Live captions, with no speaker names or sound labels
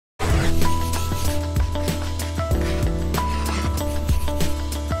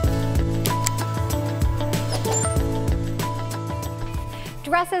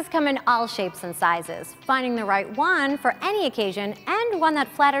Dresses come in all shapes and sizes. Finding the right one for any occasion and one that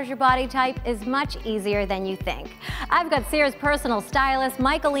flatters your body type is much easier than you think. I've got Sears personal stylist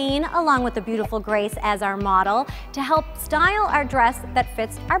Michaeline along with the beautiful Grace as our model to help style our dress that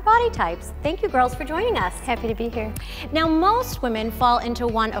fits our body types. Thank you girls for joining us. Happy to be here. Now most women fall into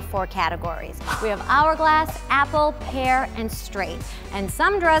one of 4 categories. We have hourglass, apple, pear, and straight. And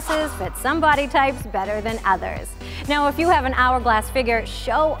some dresses fit some body types better than others. Now if you have an hourglass figure,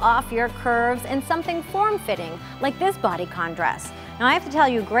 show off your curves in something form-fitting, like this bodycon dress. Now I have to tell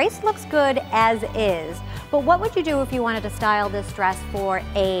you, Grace looks good as is, but what would you do if you wanted to style this dress for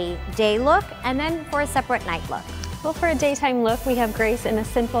a day look and then for a separate night look? Well, for a daytime look, we have Grace in a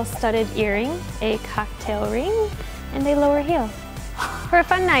simple studded earring, a cocktail ring, and a lower heel. For a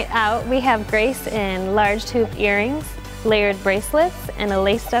fun night out, we have Grace in large hoop earrings, layered bracelets, and a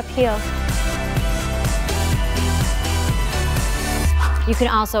laced-up heel. You can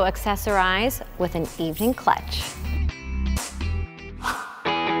also accessorize with an evening clutch.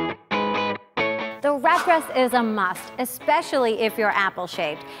 The wrap dress is a must, especially if you're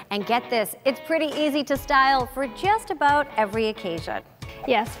apple-shaped. And get this, it's pretty easy to style for just about every occasion.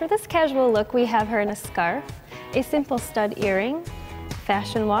 Yes, for this casual look, we have her in a scarf, a simple stud earring,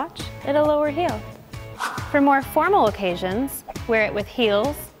 fashion watch, and a lower heel. For more formal occasions, wear it with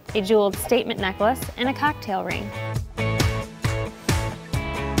heels, a jeweled statement necklace, and a cocktail ring.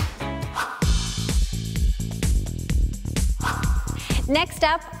 Next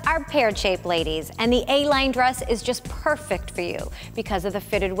up, our pear-shaped ladies, and the A-line dress is just perfect for you because of the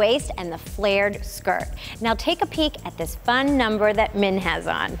fitted waist and the flared skirt. Now take a peek at this fun number that Min has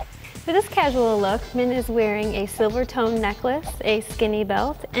on. For this casual look, Min is wearing a silver tone necklace, a skinny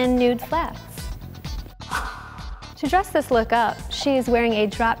belt, and nude flats. To dress this look up, she is wearing a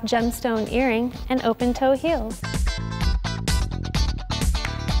drop gemstone earring and open toe heels.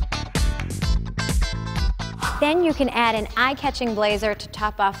 Then you can add an eye-catching blazer to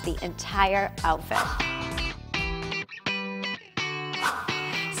top off the entire outfit.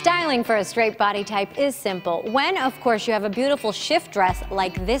 Styling for a straight body type is simple when, of course, you have a beautiful shift dress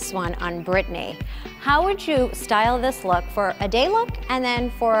like this one on Brittany. How would you style this look for a day look and then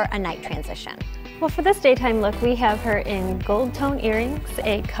for a night transition? Well, for this daytime look, we have her in gold tone earrings,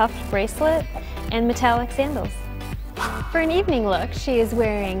 a cuffed bracelet, and metallic sandals. For an evening look, she is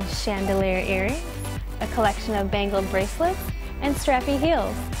wearing chandelier earrings, a collection of bangled bracelets, and strappy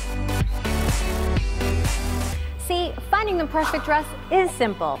heels. See, finding the perfect dress is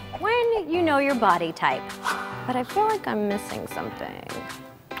simple when you know your body type. But I feel like I'm missing something.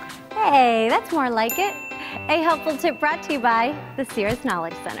 Hey, that's more like it. A helpful tip brought to you by the Sears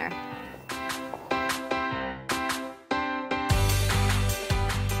Knowledge Center.